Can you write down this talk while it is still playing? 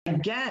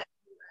again,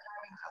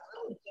 a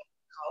little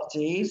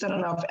difficulties. I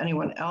don't know if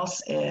anyone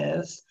else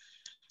is.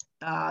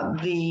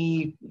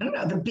 The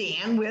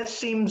bandwidth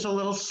seems a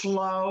little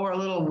slow or a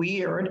little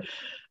weird,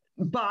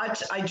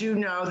 but I do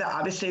know that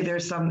obviously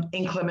there's some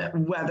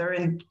inclement weather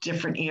in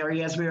different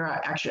areas. We are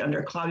actually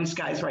under cloudy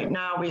skies right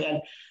now. We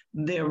had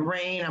the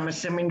rain, I'm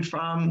assuming,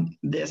 from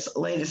this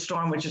latest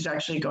storm, which is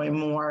actually going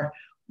more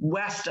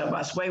west of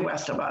us, way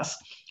west of us.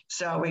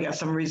 So we got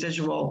some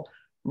residual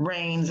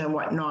rains and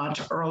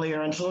whatnot earlier,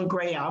 and it's a little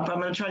gray out, but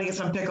I'm going to try to get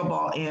some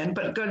pickleball in.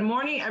 But good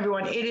morning,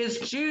 everyone. It is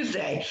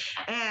Tuesday,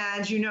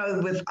 and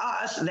with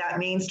us, that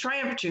means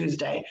Triumph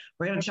Tuesday.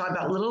 We're going to talk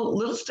about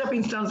little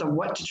stepping stones of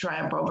what to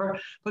triumph over.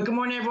 But good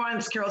morning, everyone.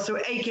 It's Carol Sue,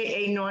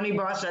 aka Naughty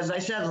Boss, as I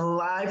said,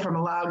 live from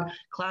a loud,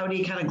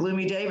 cloudy, kind of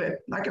gloomy day, but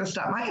not going to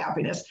stop my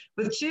happiness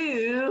with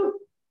two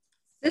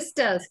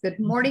sisters. Good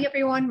morning,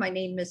 everyone. My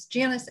name is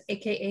Janice,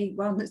 aka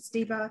Wellness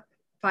Diva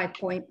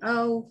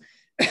 5.0.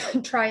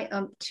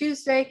 Triumph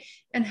Tuesday.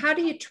 And how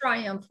do you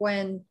triumph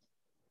when,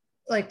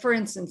 like, for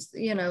instance,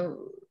 I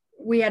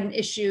had an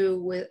issue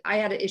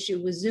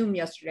with Zoom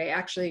yesterday,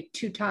 actually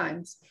 2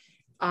 times.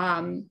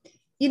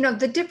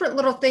 The different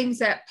little things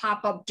that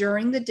pop up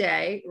during the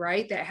day,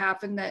 right, that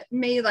happen that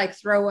may like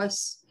throw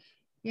us,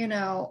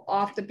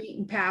 off the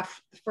beaten path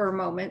for a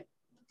moment.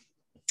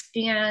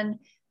 And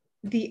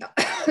the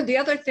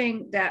other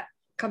thing that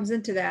comes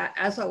into that,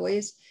 as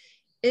always,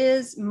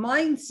 is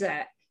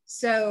mindset.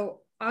 So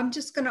I'm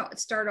just going to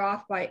start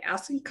off by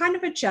asking kind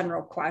of a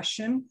general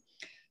question.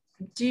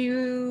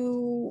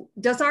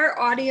 Does our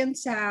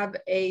audience have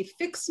a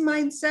fixed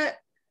mindset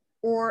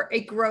or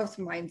a growth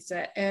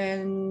mindset?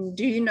 And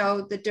do you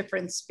know the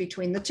difference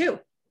between the two?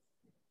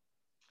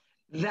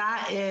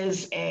 That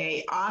is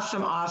a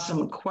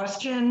awesome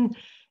question.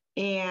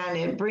 And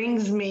it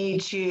brings me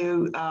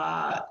to,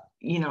 a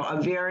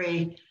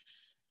very,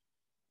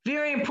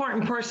 very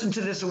important person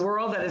to this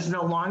world that is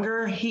no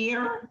longer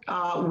here,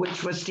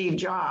 which was Steve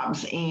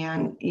Jobs.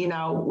 And,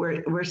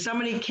 where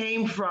somebody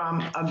came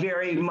from a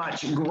very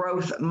much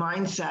growth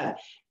mindset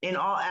in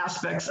all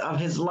aspects of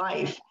his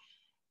life.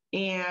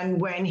 And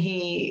when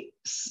he,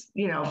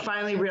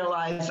 finally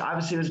realized,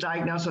 obviously was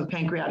diagnosed with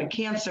pancreatic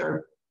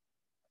cancer,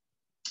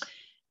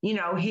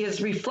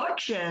 his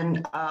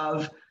reflection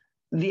of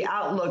the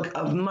outlook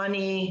of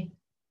money,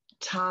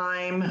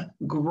 time,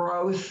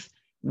 growth,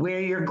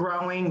 where you're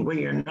growing, where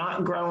you're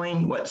not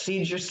growing, what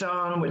seeds you're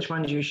sowing, which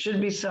ones you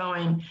should be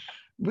sowing,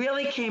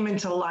 really came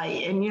into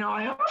light. And,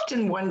 I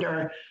often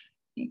wonder,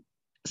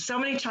 so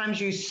many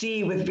times you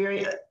see with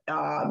very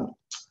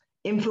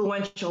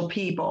influential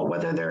people,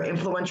 whether they're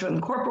influential in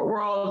the corporate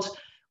world,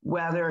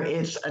 whether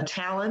it's a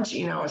talent,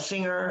 a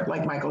singer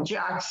like Michael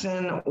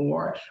Jackson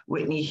or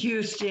Whitney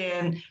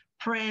Houston,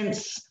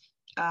 Prince,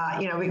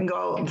 we can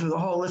go through the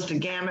whole list of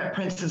gamut,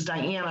 Princess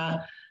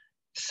Diana,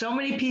 so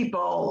many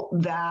people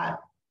that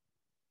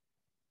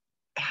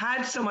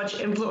had so much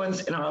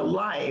influence in our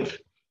life,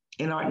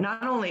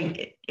 not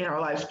only in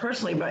our lives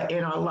personally, but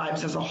in our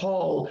lives as a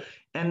whole,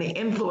 and the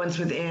influence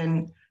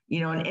within,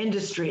 an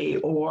industry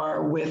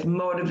or with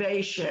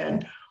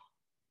motivation,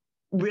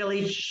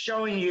 really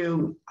showing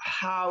you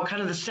how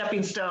kind of the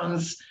stepping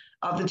stones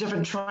of the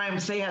different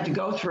triumphs they had to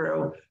go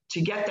through to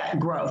get that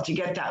growth, to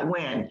get that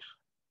win.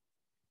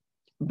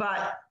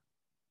 But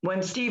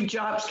when Steve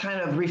Jobs kind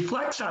of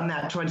reflects on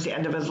that towards the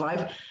end of his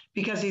life,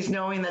 because he's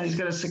knowing that he's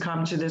going to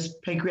succumb to this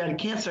pancreatic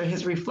cancer,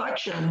 his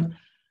reflection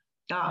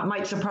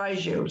might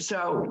surprise you.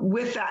 So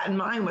with that in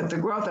mind, with the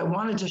growth, I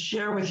wanted to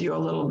share with you a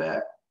little bit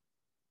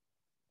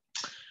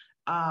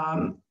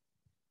kind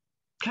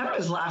of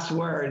his last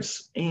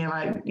words. And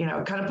I,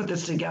 kind of put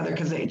this together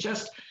because they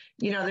just,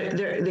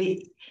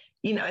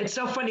 it's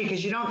so funny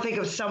because you don't think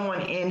of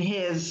someone in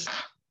his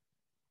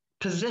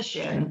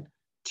position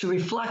to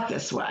reflect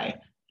this way.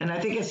 And I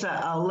think it's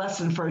a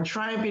lesson for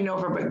triumphing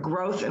over, but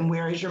growth. And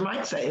where is your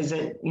mindset? Is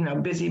it,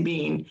 busy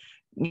being,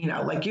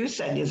 like you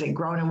said, is it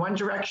growing in one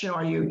direction, or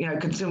are you,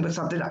 consumed with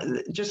something?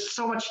 Just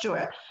so much to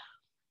it.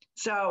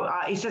 So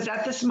he says,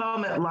 at this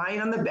moment, lying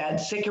on the bed,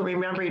 sick and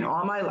remembering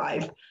all my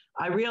life,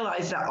 I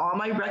realized that all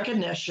my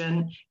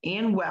recognition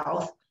and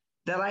wealth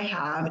that I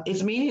have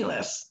is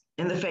meaningless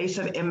in the face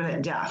of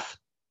imminent death.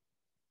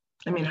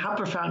 I mean, how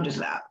profound is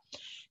that?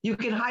 You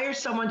can hire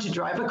someone to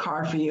drive a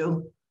car for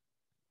you,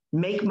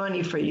 make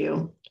money for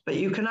you, but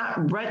you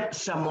cannot rent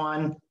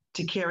someone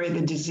to carry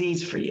the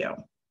disease for you.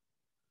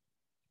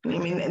 I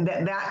mean,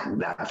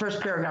 that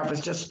first paragraph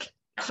is just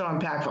so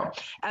impactful.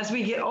 As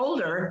we get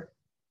older,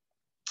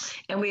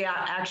 and we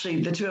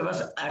actually, the two of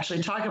us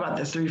actually talk about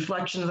this, the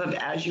reflections of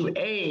as you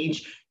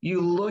age,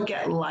 you look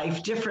at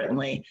life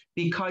differently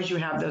because you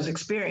have those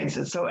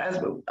experiences. So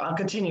I'll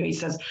continue, he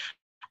says,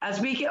 as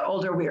we get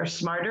older, we are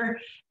smarter,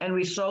 and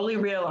we slowly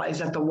realize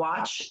that the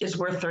watch is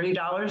worth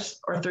 $30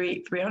 or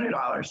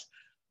 $300,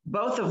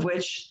 both of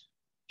which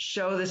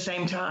show the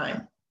same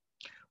time.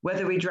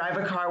 Whether we drive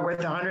a car worth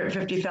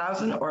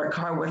 $150,000 or a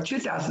car worth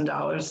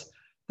 $2,000,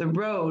 the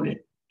road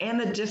and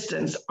the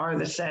distance are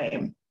the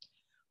same.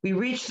 We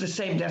reach the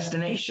same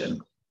destination.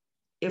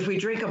 If we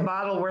drink a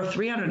bottle worth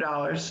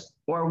 $300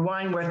 or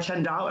wine worth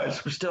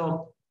 $10. We're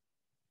still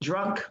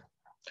drunk.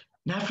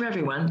 Not for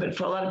everyone, but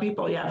for a lot of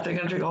people, yeah, if they're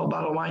going to drink a whole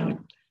bottle of wine,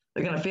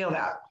 they're going to feel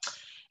that.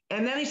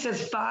 And then he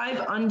says 5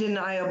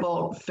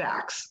 undeniable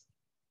facts.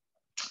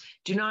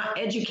 Do not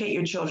educate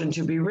your children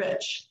to be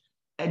rich.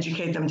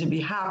 Educate them to be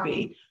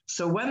happy.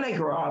 So when they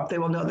grow up, they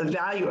will know the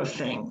value of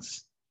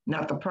things,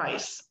 not the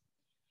price.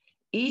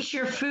 Eat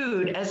your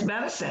food as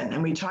medicine.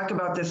 And we talk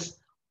about this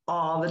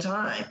all the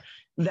time,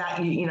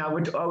 that, you know,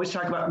 we always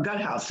talk about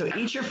gut health. So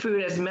eat your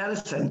food as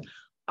medicine.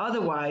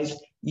 Otherwise,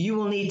 you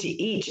will need to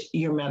eat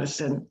your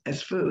medicine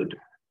as food.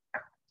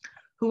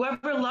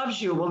 Whoever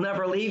loves you will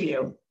never leave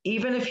you,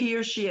 even if he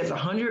or she has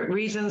 100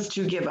 reasons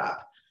to give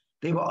up.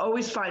 They will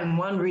always find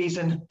one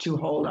reason to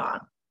hold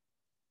on.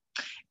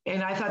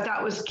 And I thought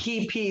that was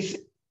key piece,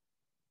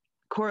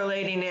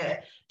 correlating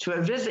it to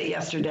a visit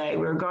yesterday.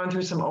 We were going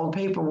through some old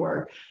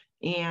paperwork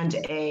and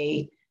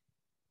a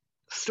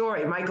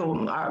story.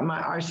 Michael,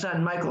 our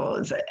son Michael,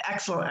 is an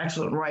excellent,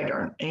 excellent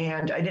writer.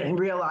 And I didn't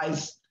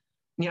realize,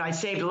 you know, I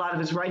saved a lot of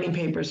his writing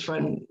papers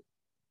from,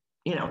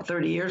 you know,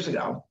 30 years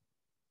ago,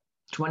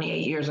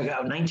 28 years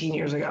ago, 19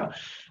 years ago.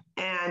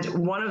 And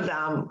one of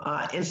them,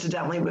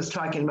 incidentally, was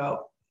talking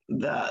about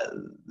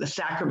the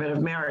sacrament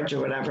of marriage or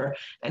whatever,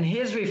 and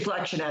his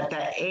reflection at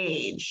that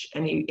age,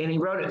 and he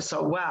wrote it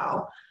so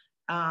well.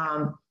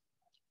 And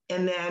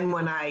then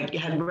when I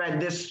had read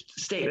this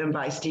statement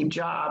by Steve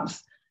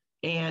Jobs,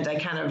 and I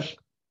kind of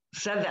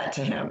said that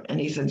to him, and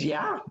he said,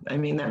 yeah, I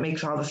mean, that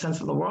makes all the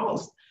sense of the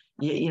world.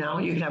 You know,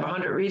 you can have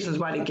 100 reasons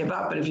why to give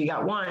up, but if you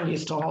got one, you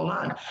still hold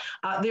on.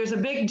 There's a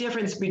big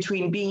difference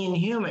between being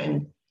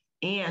human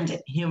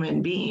and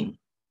human being.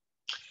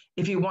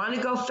 If you want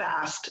to go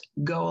fast,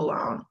 go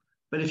alone.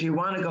 But if you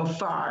want to go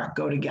far,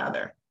 go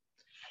together.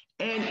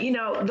 And, you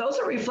know, those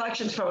are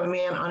reflections from a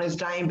man on his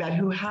dying bed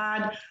who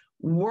had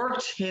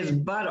worked his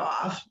butt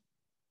off,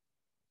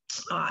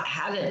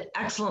 had an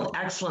excellent,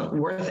 excellent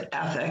work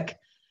ethic,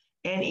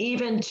 and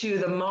even to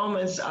the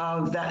moments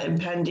of that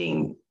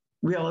impending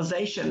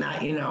realization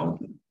that, you know,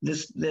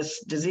 this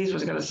disease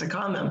was going to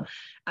succumb him.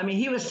 I mean,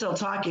 he was still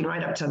talking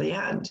right up to the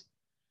end.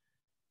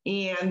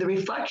 And the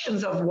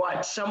reflections of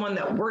what someone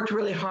that worked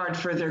really hard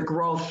for their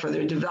growth, for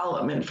their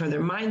development, for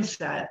their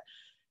mindset,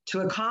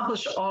 to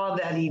accomplish all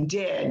that he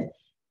did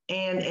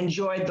and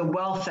enjoyed the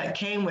wealth that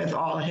came with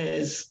all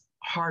his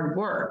hard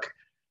work,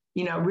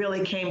 you know,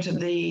 really came to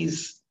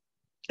these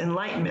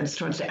enlightenments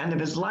towards the end of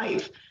his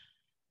life,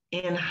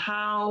 and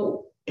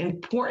how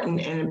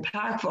important and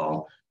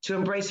impactful to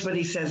embrace what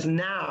he says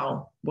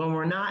now when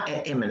we're not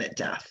at imminent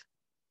death.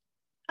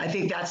 I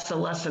think that's the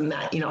lesson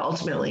that, you know,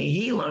 ultimately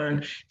he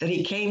learned, that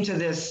he came to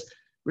this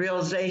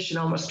realization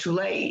almost too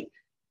late,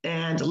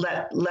 and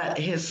let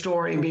his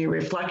story be a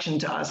reflection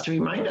to us to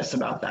remind us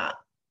about that.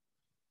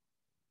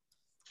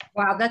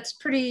 Wow, that's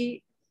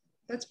pretty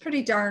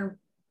darn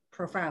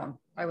profound,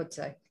 I would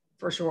say,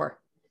 for sure.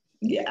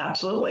 Yeah,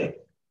 absolutely.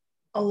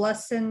 A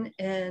lesson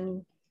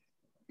in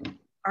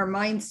our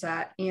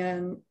mindset.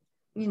 And,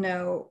 you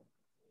know,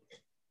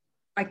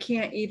 I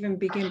can't even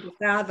begin to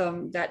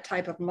fathom that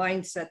type of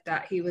mindset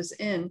that he was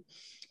in.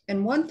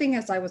 And one thing,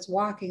 as I was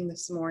walking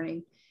this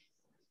morning,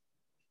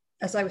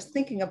 as I was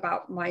thinking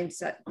about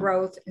mindset,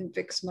 growth and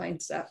fixed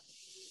mindset,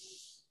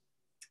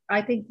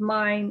 I think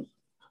mine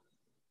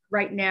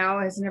right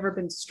now has never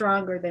been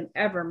stronger than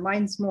ever.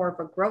 Mine's more of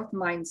a growth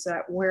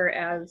mindset,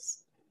 whereas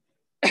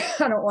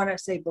I don't want to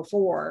say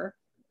before,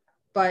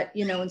 but,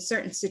 you know, in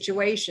certain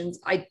situations,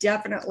 I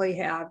definitely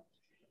have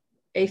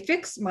a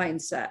fixed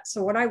mindset.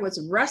 So what I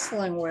was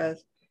wrestling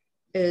with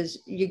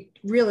is you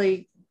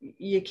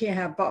can't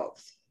have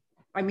both.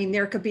 I mean,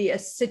 there could be a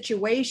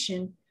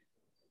situation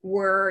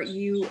where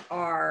you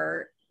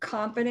are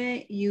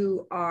confident,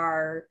 you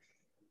are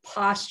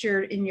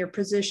postured in your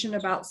position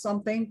about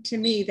something. To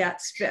me,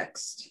 that's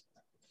fixed.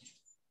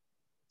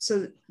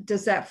 So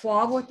does that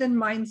fall within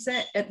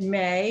mindset? It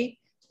may,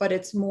 but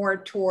it's more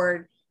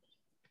toward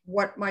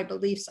what my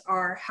beliefs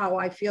are, how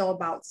I feel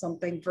about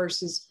something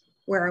versus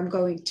where I'm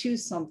going to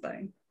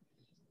something.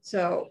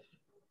 So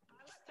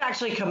let's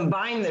actually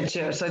combine the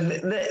two. So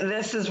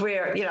this is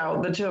where, you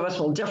know, the two of us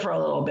will differ a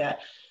little bit,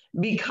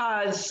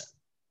 because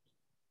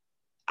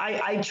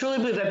I truly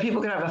believe that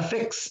people can have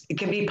it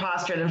can be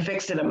postured and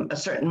fixed in a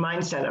certain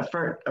mindset,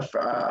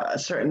 a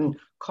certain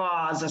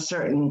cause, a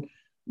certain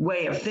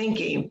way of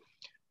thinking.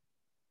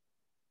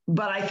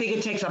 But I think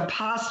it takes a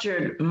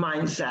postured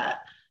mindset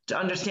to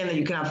understand that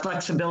you can have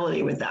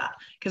flexibility with that.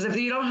 Because if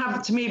you don't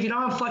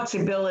have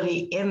flexibility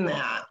in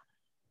that,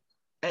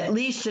 at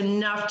least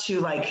enough to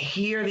like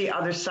hear the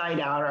other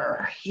side out,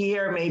 or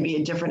hear maybe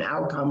a different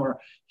outcome, or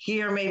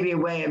hear maybe a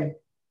way of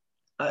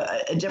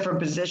a different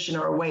position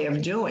or a way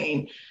of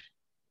doing,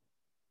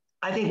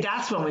 I think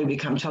that's when we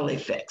become totally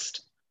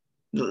fixed.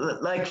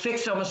 Like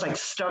fixed, almost like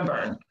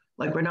stubborn,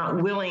 like we're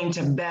not willing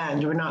to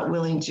bend, we're not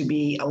willing to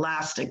be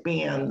elastic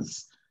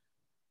bands,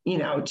 you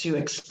know, to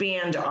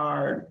expand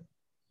our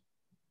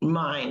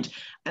mind.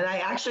 And I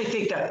actually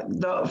think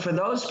that for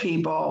those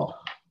people,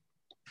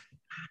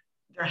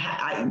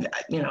 I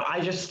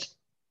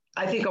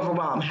think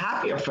overall I'm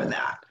happier for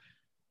that,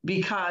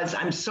 because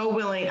I'm so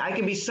willing, I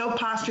can be so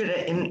postured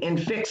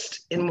and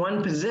fixed in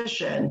one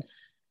position,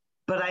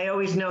 but I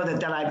always know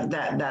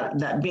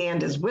that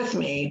band is with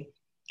me.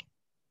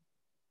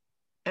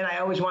 And I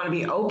always want to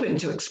be open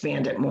to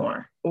expand it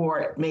more,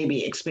 or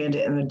maybe expand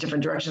it in a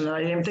different direction that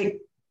I didn't think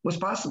was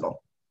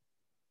possible.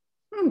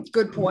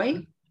 Good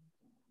point.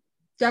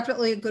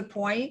 Definitely a good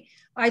point.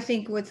 I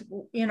think with,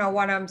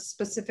 what I'm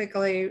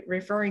specifically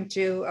referring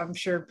to, I'm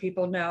sure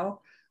people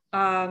know.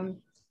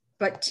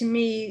 But to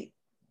me,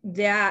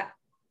 that,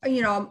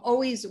 I'm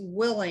always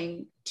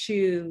willing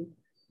to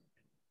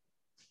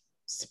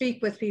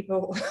speak with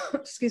people,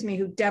 excuse me,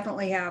 who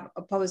definitely have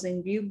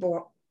opposing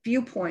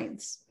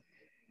viewpoints,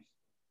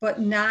 but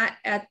not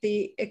at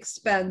the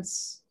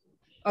expense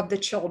of the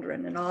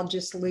children. And I'll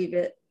just leave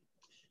it.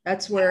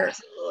 That's where.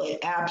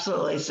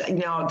 Absolutely. So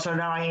now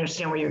I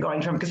understand where you're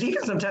going from. Because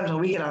even sometimes when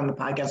we get on the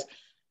podcast,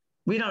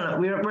 we don't know.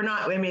 We're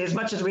not. I mean, as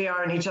much as we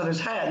are in each other's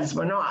heads,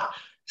 we're not.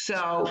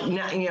 So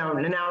now,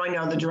 now I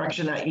know the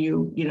direction that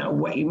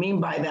what you mean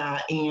by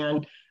that,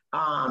 and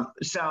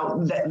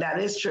so that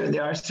is true.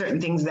 There are certain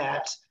things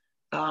that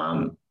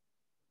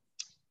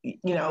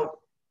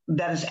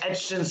that is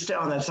etched in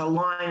stone. That's a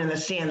line in the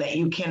sand that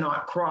you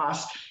cannot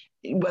cross,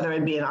 whether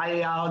it be an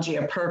ideology,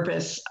 a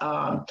purpose,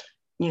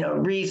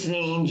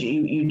 reasoning.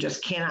 You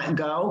just cannot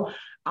go.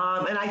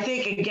 And I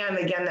think again,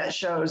 that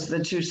shows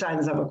the two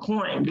sides of a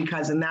coin,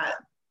 because in that,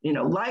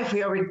 life,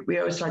 we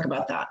always talk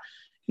about that,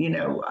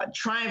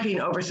 triumphing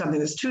over something.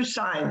 There's two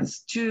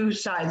sides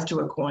to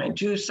a coin,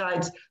 two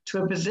sides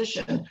to a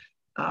position.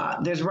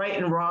 There's right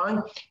and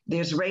wrong.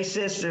 There's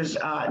racist. There's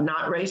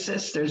not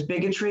racist. There's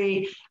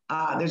bigotry.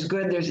 There's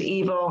good. There's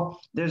evil.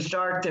 There's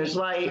dark. There's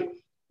light.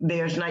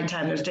 There's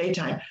nighttime. There's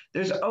daytime.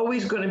 There's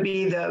always going to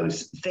be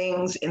those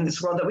things in this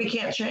world that we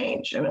can't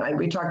change. I mean,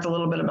 we talked a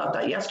little bit about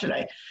that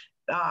yesterday.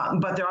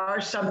 But there are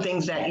some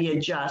things that you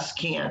just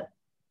can't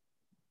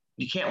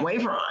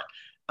waver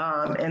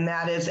on. And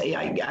that is,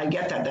 I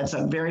get that. That's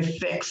a very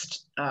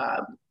fixed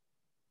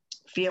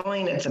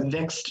feeling. It's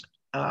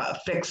a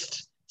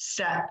fixed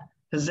set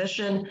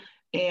position.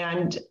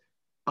 And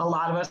a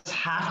lot of us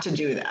have to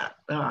do that.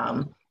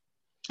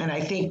 And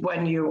I think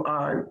when you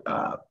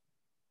are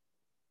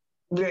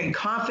very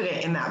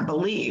confident in that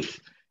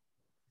belief,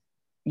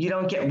 you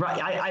don't get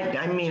right.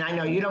 I mean, I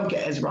know you don't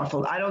get as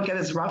ruffled. I don't get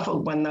as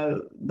ruffled when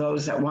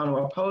those that want to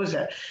oppose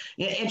it.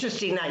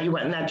 Interesting that you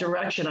went in that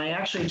direction. I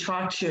actually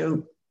talked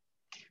to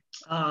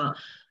a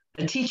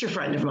teacher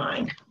friend of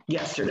mine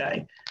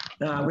yesterday.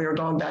 We were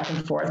going back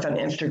and forth on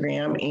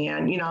Instagram,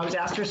 and I was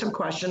asking her some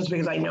questions,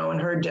 because I know in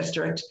her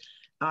district,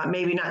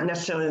 maybe not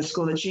necessarily the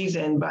school that she's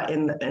in, but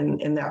in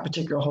that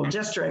particular whole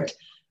district,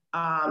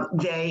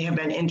 they have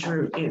been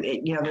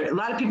a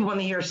lot of people, when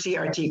they hear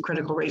CRT,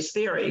 critical race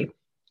theory,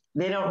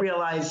 they don't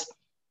realize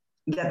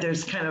that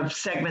there's kind of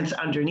segments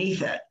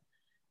underneath it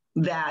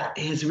that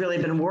has really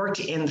been worked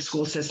in the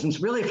school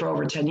systems really for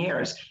over 10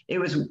 years. It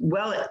was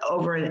well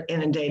over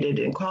inundated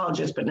in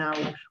colleges, but now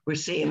we're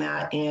seeing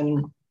that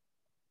in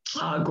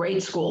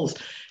grade schools.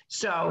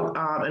 So,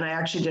 and I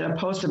actually did a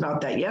post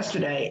about that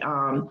yesterday,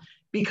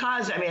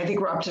 because I think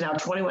we're up to now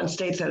 21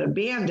 states that have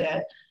banned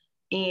it.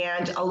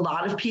 And a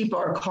lot of people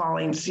are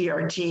calling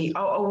CRT,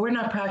 oh, we're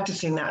not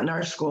practicing that in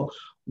our school.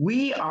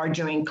 We are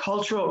doing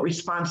cultural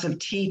responsive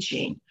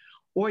teaching,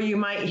 or you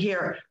might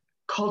hear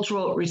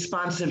cultural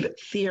responsive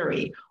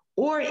theory,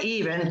 or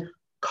even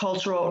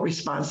cultural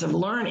responsive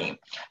learning.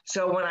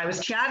 So when I was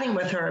chatting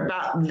with her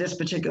about this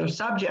particular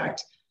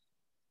subject,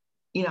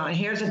 and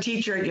here's a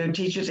teacher,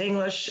 teaches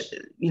English,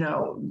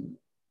 been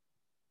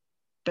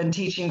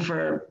teaching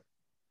for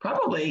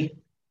probably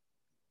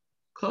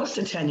close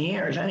to 10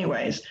 years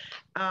anyways.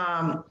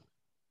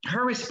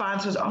 Her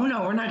response was, oh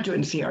no, we're not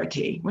doing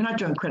CRT. We're not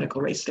doing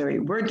critical race theory.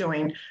 We're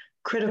doing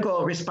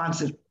critical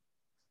responsive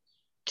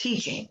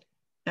teaching.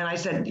 And I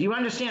said, you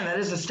understand that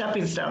is a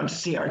stepping stone to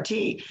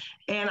CRT.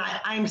 And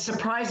I'm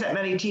surprised that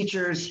many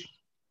teachers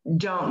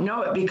don't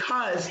know it,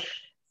 because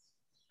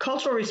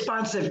cultural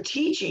responsive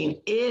teaching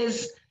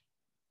is,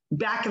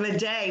 back in the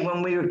day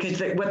when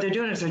because what they're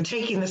doing is they're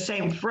taking the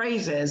same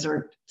phrases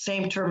or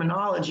same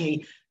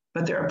terminology,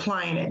 but they're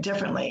applying it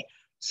differently.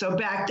 So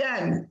back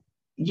then,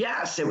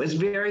 yes, it was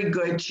very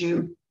good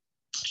to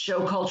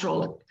show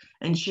cultural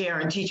and share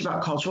and teach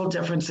about cultural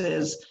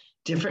differences,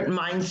 different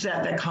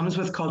mindset that comes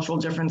with cultural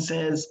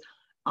differences,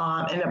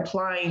 and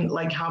applying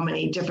like how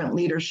many different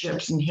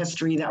leaderships in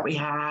history that we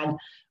had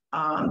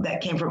that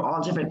came from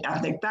all different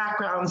ethnic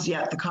backgrounds,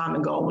 yet the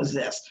common goal was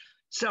this.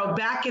 So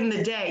back in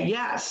the day,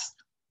 yes,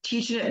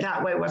 teaching it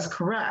that way was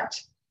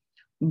correct.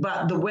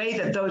 But the way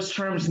that those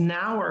terms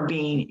now are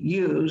being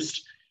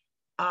used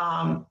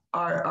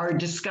are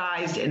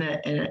disguised in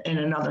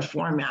another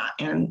format.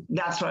 And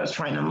that's what I was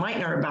trying to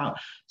enlighten her about.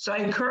 So I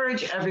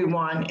encourage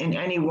everyone and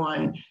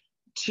anyone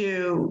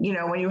to,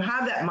 when you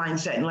have that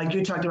mindset, and like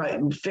you talked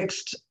about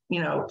fixed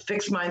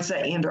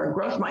mindset and or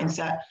growth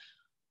mindset,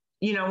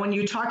 when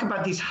you talk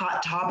about these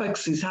hot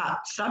topics, these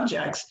hot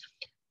subjects,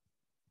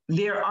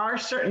 there are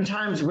certain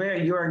times where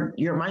your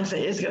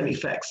mindset is going to be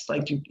fixed.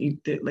 Like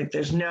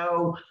there's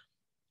no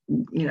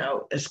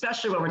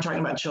especially when we're talking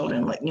about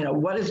children, like,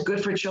 what is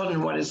good for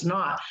children, what is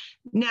not.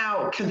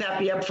 Now, could that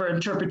be up for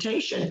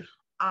interpretation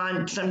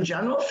on some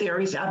general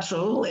theories?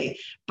 Absolutely.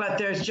 But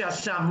there's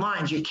just some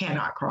lines you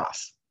cannot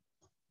cross.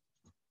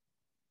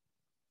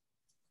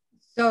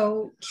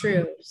 So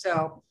true.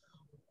 So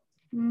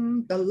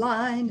the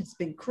line has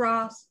been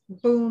crossed,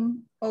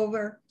 boom,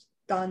 over,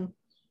 done.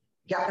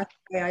 Yeah.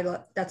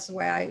 That's the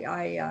way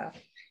I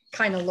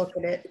kind of look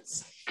at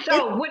it.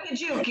 So what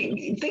did you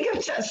think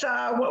of,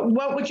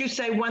 what would you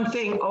say one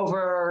thing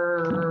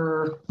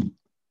over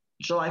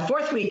July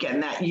 4th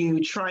weekend that you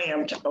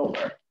triumphed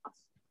over?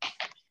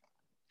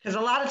 Because a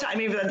lot of time,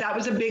 that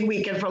was a big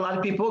weekend for a lot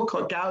of people,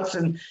 cookouts,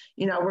 and,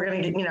 we're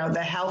going to get,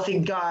 the healthy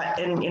gut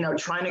and,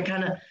 trying to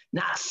kind of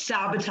not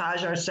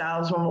sabotage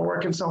ourselves when we're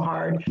working so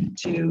hard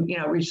to,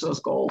 reach those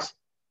goals.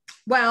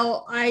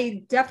 Well,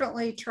 I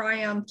definitely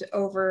triumphed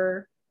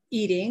over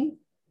eating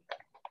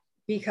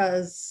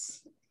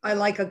because I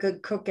like a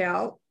good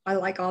cookout. I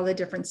like all the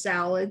different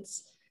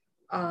salads.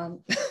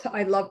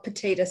 I love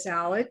potato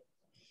salad.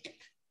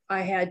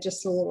 I had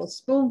just a little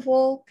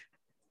spoonful,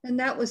 and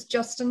that was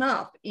just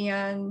enough.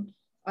 And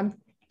I'm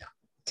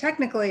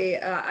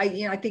technically,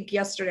 I think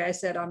yesterday I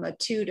said I'm a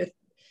two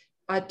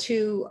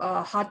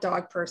hot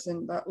dog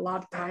person, but a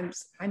lot of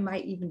times I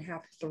might even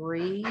have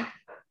 3.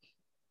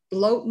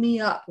 Bloat me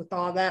up with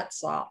all that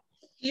salt.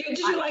 Did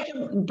you like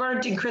them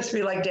burnt and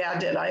crispy like Dad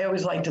did? I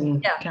always liked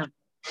them. Yeah.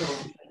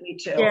 Me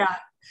too. Yeah.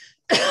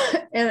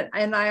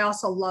 and I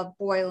also love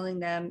boiling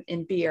them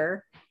in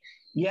beer.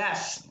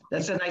 Yes,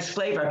 that's a nice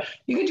flavor.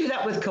 You can do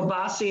that with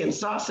kielbasa and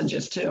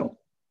sausages too.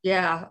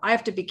 Yeah, I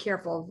have to be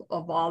careful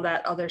of all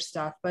that other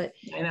stuff, but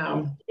I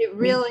know it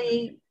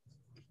really,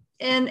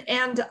 and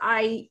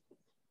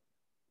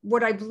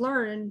what I've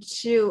learned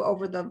too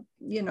over the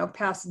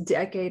past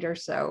decade or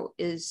so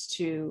is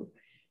to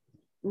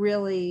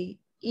really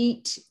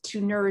eat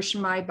to nourish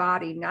my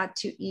body, not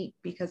to eat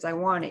because I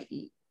want to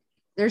eat.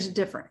 There's a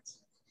difference.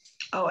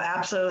 Oh,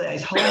 absolutely. I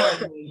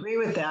wholeheartedly agree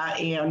with that.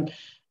 And,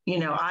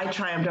 I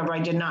triumphed over, I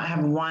did not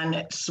have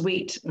one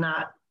sweet,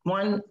 not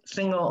one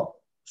single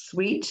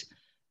sweet.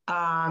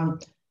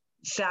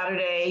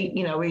 Saturday,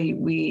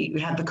 we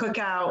had the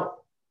cookout,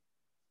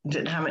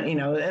 didn't have it,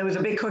 it was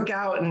a big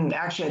cookout. And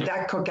actually at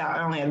that cookout,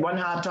 I only had 1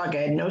 hot dog.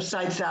 I had no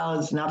side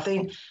salads,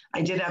 nothing.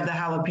 I did have the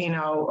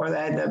jalapeno, or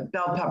the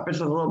bell peppers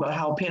with a little bit of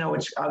jalapeno,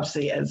 which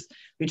obviously, as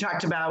we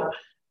talked about,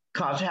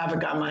 caused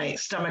havoc on my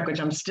stomach, which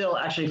I'm still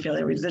actually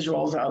feeling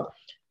residuals of.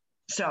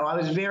 So I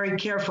was very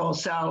careful.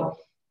 So,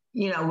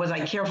 was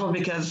I careful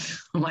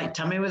because my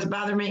tummy was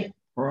bothering me?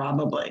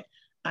 Probably.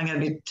 I'm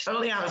going to be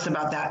totally honest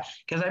about that,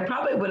 because I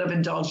probably would have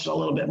indulged a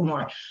little bit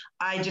more.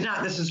 I did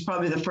not. This is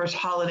probably the first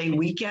holiday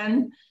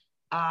weekend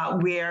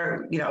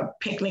where,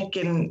 picnic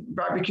and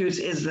barbecues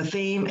is the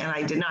theme. And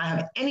I did not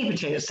have any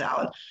potato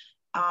salad.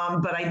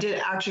 But I did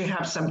actually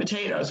have some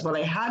potatoes. What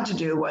I had to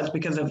do was,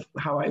 because of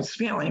how I was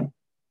feeling,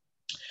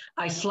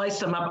 I sliced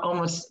them up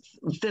almost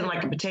thin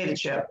like a potato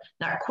chip,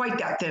 not quite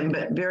that thin,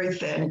 but very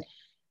thin.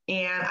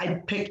 And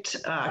I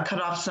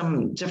cut off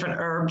some different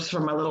herbs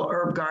from my little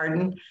herb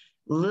garden,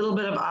 a little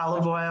bit of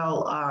olive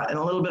oil and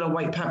a little bit of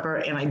white pepper,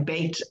 and I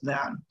baked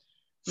them.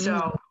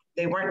 So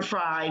they weren't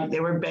fried, they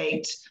were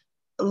baked.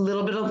 A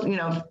little bit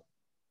of,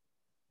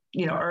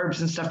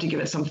 herbs and stuff to give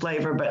it some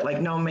flavor, but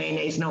like no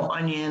mayonnaise, no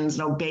onions,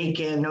 no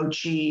bacon, no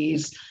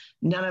cheese,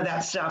 none of that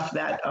stuff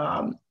that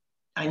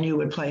I knew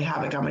would play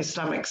havoc on my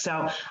stomach.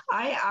 So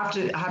I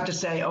have to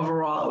say,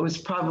 overall, it was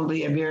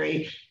probably a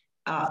very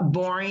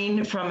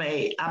boring from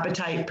a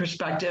appetite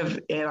perspective,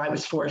 and I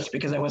was forced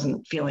because I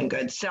wasn't feeling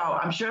good. So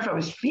I'm sure if I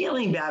was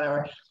feeling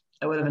better,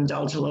 I would have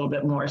indulged a little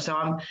bit more.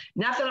 So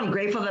not that I'm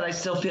grateful that I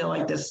still feel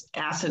like this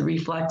acid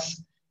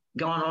reflux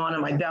going on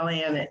in my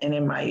belly and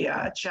in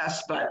my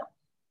chest, but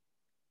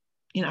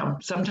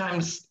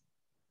sometimes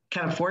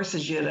kind of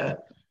forces you to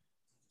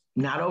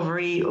not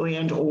overeat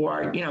and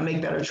or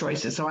make better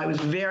choices. So I was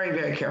very,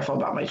 very careful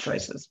about my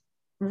choices.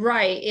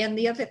 Right. And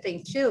the other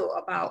thing too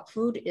about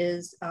food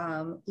is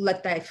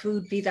let thy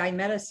food be thy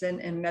medicine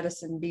and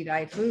medicine be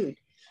thy food.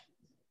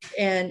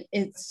 And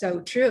it's so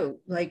true.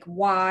 Like,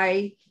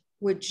 why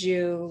would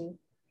you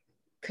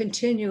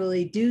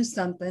continually do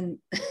something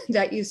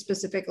that you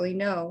specifically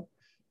know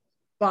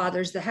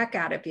bothers the heck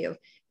out of you?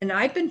 And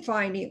I've been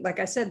finding, like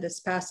I said,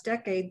 this past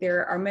decade,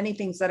 there are many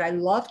things that I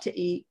love to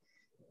eat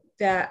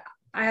that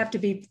I have to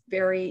be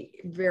very,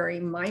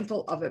 very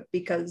mindful of it,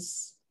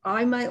 because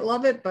I might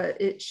love it,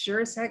 but it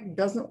sure as heck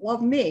doesn't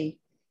love me.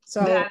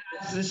 So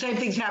the same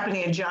thing's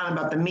happening in John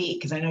about the meat,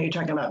 because I know you're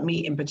talking about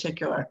meat in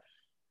particular.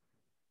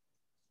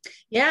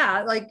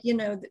 Yeah, like,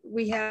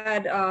 we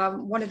had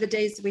one of the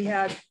days we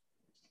had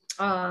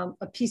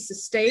a piece of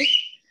steak,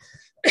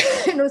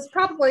 and it was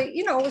probably,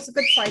 it was a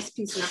good sized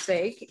piece of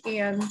steak.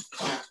 And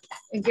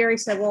Gary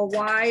said, well,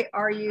 why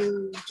are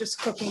you just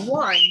cooking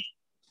one?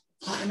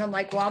 And I'm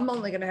like, well, I'm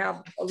only going to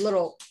have a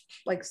little,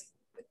 like,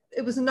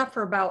 it was enough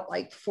for about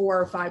like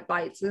 4 or 5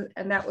 bites.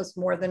 And that was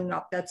more than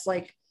enough. That's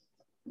like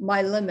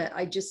my limit.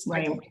 I just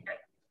right. I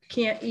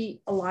can't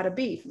eat a lot of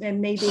beef,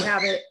 and maybe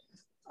have it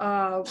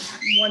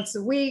once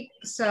a week.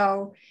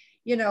 So,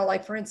 you know,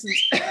 like for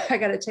instance, I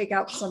got to take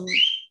out some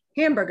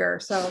hamburger.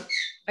 So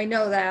I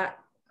know that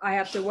I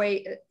have to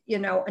wait, you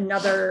know,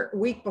 another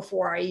week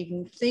before I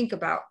even think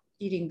about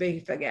eating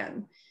beef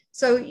again.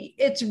 So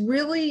it's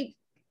really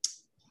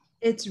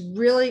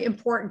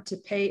important to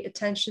pay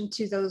attention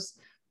to those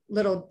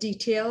little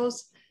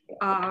details.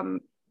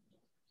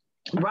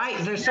 Right.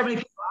 There's so many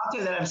people out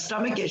there that have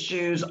stomach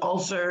issues,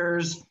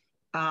 ulcers,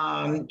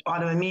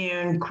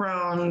 autoimmune,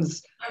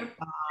 Crohn's,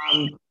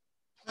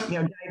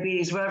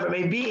 diabetes, whatever it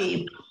may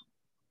be.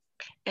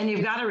 And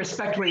you've got to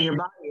respect where your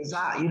body is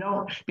at. You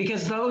don't,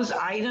 because those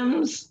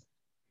items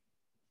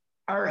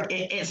are,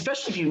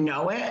 especially if you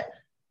know it,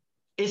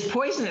 is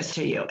poisonous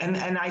to you.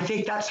 And I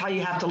think that's how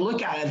you have to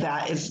look at it.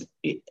 That is,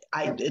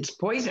 it's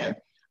poison.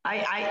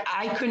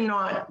 I could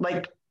not,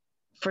 like,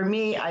 for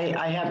me,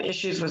 I have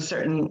issues with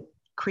certain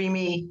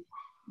creamy,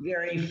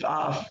 very,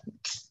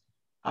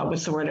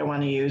 what's the word I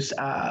want to use?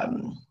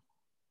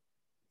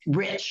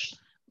 Rich,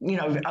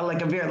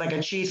 like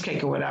a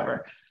cheesecake or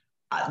whatever.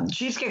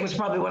 Cheesecake was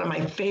probably one of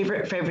my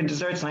favorite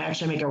desserts, and I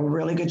actually make a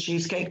really good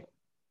cheesecake.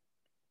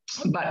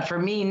 But for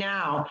me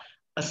now,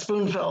 a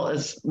spoonful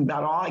is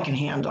about all I can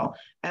handle.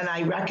 And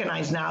I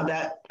recognize now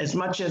that as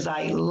much as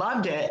I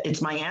loved it,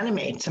 it's my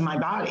enemy to my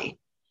body.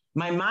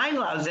 My mind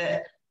loves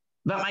it,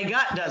 but my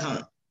gut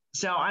doesn't.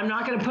 So I'm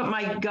not going to put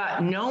my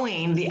gut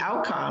knowing the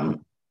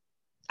outcome.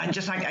 I'm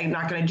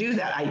not going to do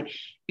that.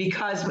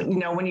 Because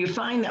when you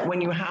find that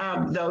when you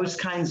have those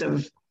kinds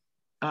of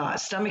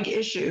stomach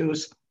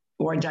issues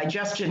or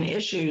digestion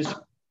issues,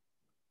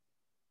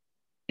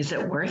 is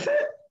it worth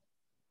it?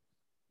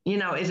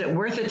 Is it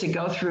worth it to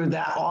go through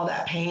all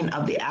that pain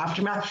of the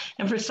aftermath?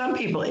 And for some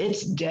people,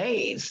 it's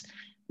days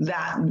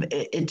that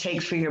it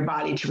takes for your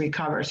body to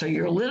recover. So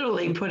you're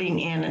literally putting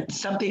in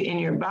something in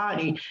your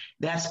body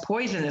that's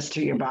poisonous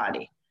to your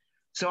body.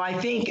 So I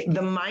think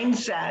the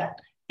mindset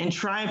and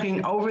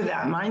triumphing over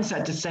that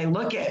mindset to say,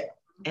 look, it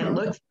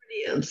looks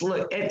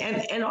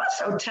pretty, and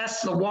also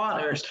test the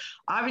waters.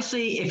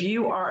 Obviously, if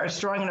you are a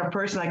strong enough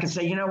person, I can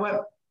say, you know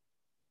what?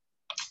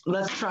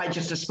 Let's try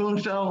just a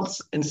spoonful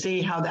and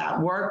see how that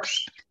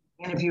works.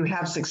 And if you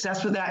have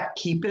success with that,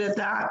 keep it at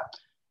that.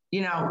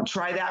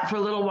 Try that for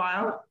a little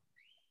while.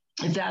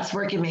 If that's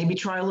working, maybe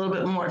try a little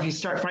bit more. If you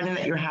start finding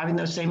that you're having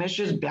those same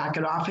issues, back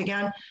it off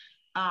again.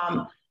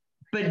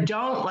 But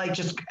don't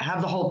just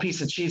have the whole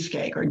piece of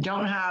cheesecake, or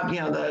don't have,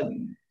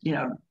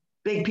 the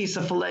big piece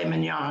of filet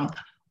mignon,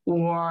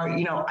 or,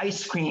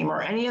 ice cream,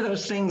 or any of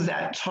those things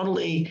that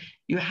totally,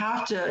 you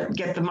have to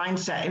get the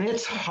mindset. And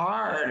it's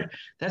hard.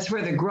 That's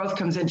where the growth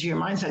comes into your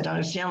mindset, to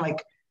understand,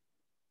 like,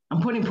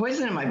 I'm putting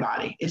poison in my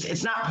body.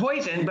 It's not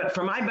poison, but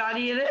for my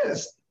body, it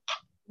is.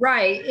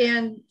 Right.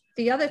 And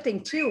the other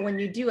thing too, when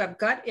you do have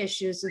gut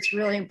issues, it's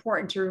really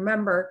important to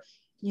remember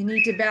you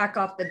need to back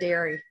off the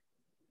dairy.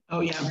 Oh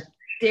yeah.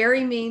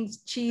 Dairy means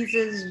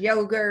cheeses,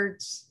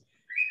 yogurts,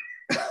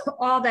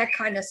 all that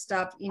kind of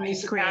stuff. You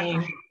Ice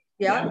cream.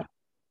 Yep.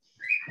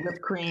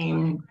 Whipped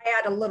cream. I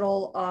had a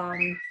little,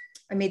 I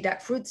made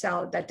that fruit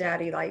salad that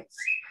Daddy likes.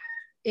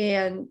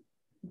 And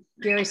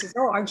Gary says,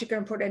 oh, aren't you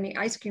going to put any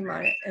ice cream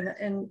on it?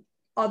 And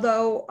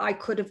although I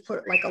could have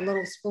put like a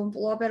little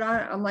spoonful of it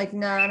on it, I'm like,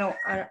 no,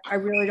 I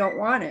really don't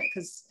want it,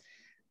 because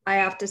I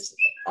have to,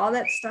 all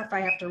that stuff I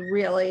have to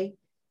really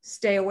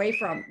stay away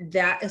from.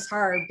 That is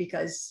hard,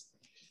 because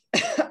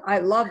I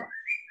love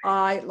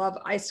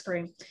ice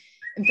cream.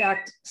 In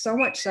fact, so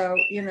much so,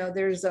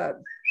 there's a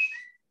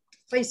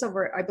place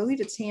over, I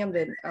believe it's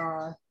Hamden.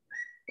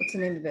 What's the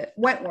name of it?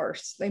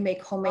 Wentworth's. They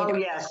make homemade. Oh,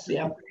 yes.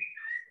 Yeah.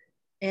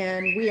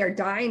 And we are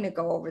dying to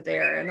go over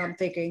there. And I'm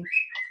thinking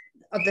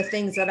of the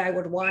things that I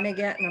would want to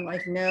get. And I'm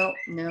like, no,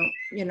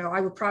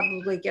 I would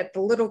probably get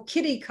the little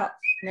kitty cup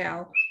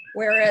now.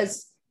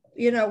 Whereas,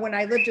 when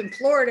I lived in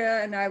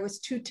Florida and I was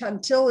too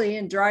Chantilly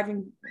and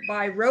driving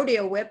by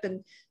Rodeo Whip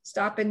and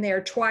stopping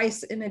there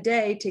twice in a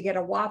day to get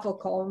a waffle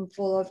cone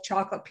full of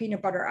chocolate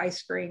peanut butter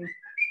ice cream,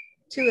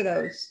 2 of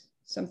those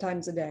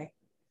sometimes a day.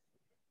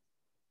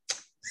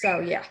 So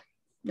yeah,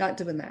 not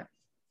doing that.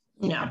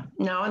 No.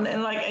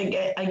 And like,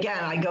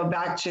 again, I go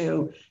back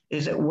to,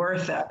 is it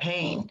worth that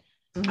pain?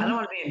 Mm-hmm. I don't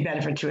want to be in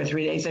bed for 2 or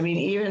 3 days. I mean,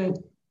 even,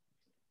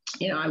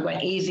 I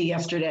went easy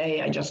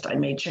yesterday. I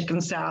made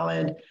chicken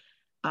salad.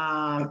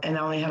 And I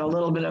only had a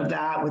little bit of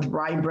that with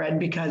rye bread,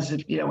 because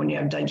when you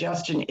have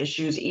digestion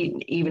issues,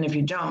 even if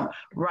you don't,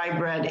 rye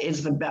bread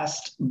is the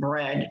best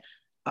bread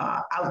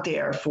out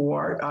there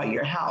for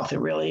your health. It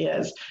really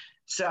is.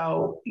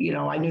 So,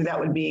 I knew that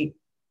would be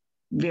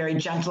very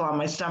gentle on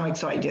my stomach.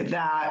 So I did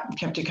that,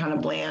 kept it kind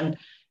of bland.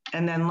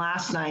 And then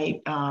last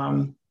night,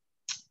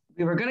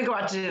 we were going to go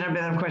out to dinner, but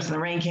then of course the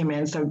rain came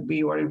in. So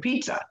we ordered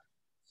pizza.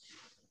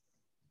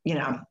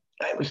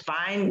 It was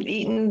fine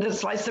eating the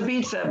slice of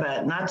pizza,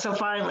 but not so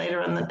fine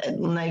later on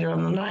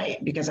the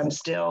night, because I'm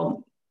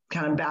still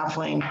kind of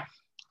baffling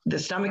the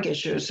stomach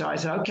issues. So I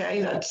said,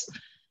 okay, that's,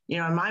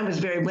 mine was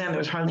very bland. There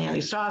was hardly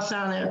any sauce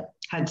on it,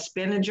 had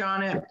spinach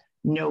on it,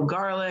 no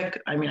garlic.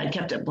 I mean, I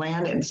kept it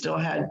bland and still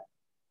had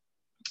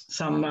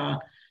some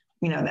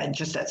that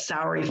just that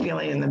soury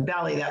feeling in the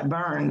belly that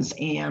burns.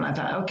 And I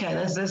thought, okay,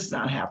 this is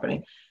not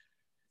happening.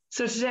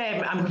 So today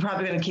I'm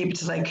probably going to keep it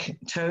to like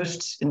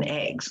toast and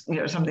eggs,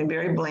 something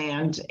very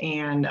bland.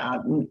 And,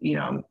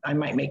 I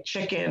might make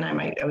chicken.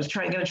 I was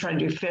going to try to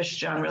do fish.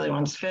 John really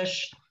wants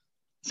fish.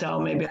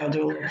 So maybe I'll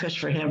do a little fish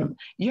for him.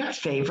 Your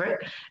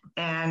favorite.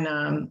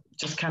 And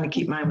just kind of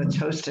keep mine with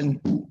toast and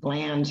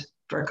bland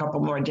for a couple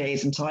more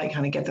days until I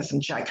kind of get this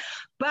in check.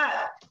 But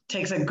it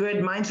takes a good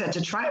mindset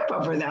to triumph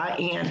over that.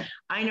 And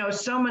I know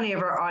so many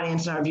of our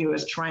audience and our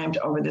viewers triumphed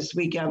over this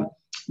weekend,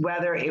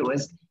 whether it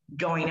was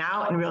going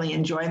out and really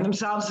enjoying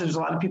themselves. There's a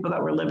lot of people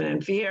that were living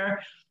in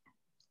fear.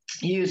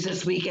 Use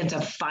this weekend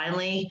to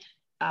finally,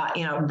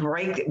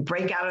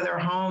 break out of their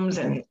homes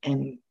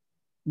and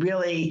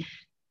really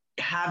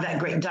have that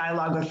great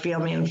dialogue with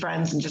family and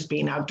friends and just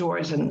being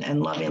outdoors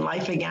and loving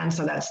life again.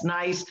 So that's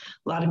nice.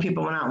 A lot of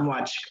people went out and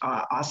watched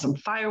awesome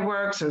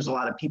fireworks. There's a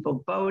lot of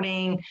people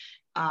boating.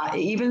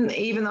 Even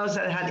those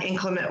that had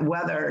inclement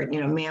weather,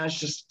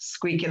 managed to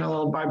squeak in a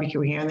little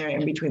barbecue here and there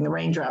in between the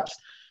raindrops.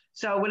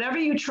 So whatever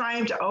you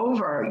triumphed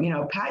over,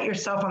 pat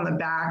yourself on the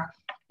back,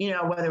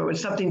 whether it was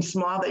something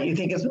small that you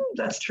think is,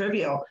 that's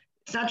trivial.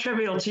 It's not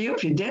trivial to you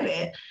if you did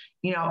it.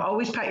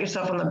 Always pat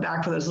yourself on the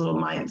back for those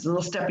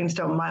little stepping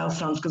stone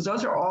milestones, because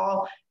those are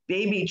all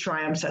baby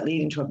triumphs that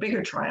lead into a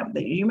bigger triumph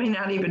that you may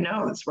not even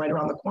know that's right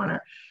around the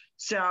corner.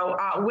 So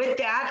with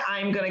that,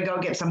 I'm going to go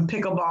get some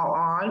pickleball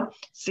on,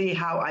 see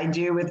how I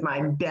do with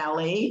my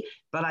belly,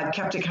 but I've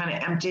kept it kind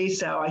of empty,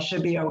 so I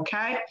should be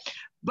okay.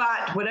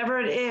 But whatever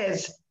it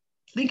is,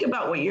 think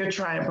about what you're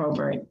trying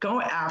over. Go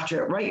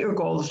after it. Write your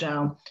goals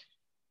down.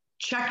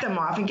 Check them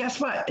off. And guess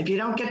what? If you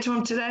don't get to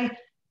them today,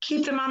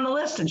 keep them on the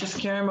list and just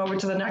carry them over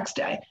to the next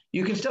day.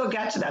 You can still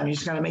get to them. You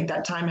just got to make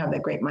that time, have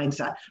that great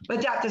mindset.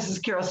 But this is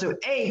Carol Sue,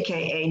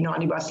 AKA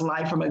Naughty Bus,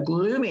 live from a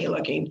gloomy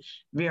looking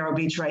Vero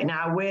Beach right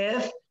now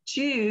with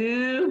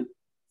two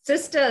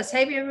sisters.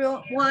 Hey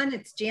everyone,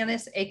 it's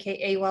Janice,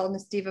 AKA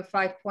Wellness Diva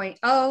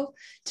 5.0.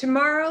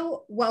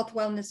 Tomorrow, Wealth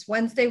Wellness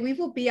Wednesday, we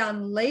will be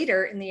on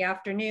later in the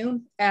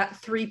afternoon at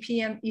 3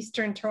 p.m.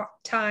 Eastern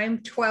Time,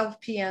 12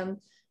 p.m.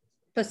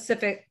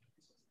 Pacific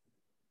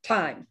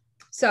Time.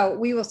 So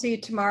we will see you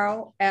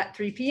tomorrow at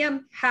 3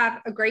 p.m.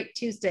 Have a great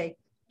Tuesday.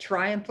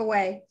 Triumph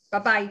away.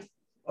 Bye-bye.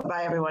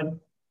 Bye-bye, everyone.